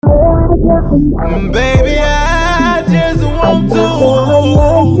Baby, I just want to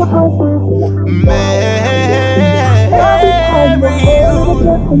marry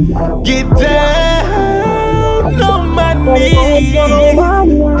you. Get down on my knees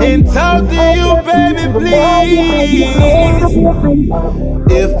and talk to you, baby, please.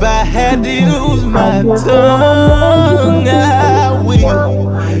 If I had to use my tongue, I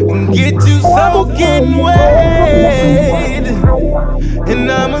will get you soaking wet,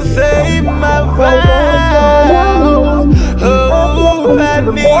 and I'ma save my vows. Oh, I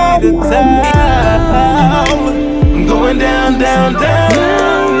need a towel. I'm going down, down,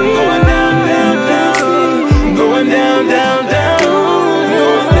 down.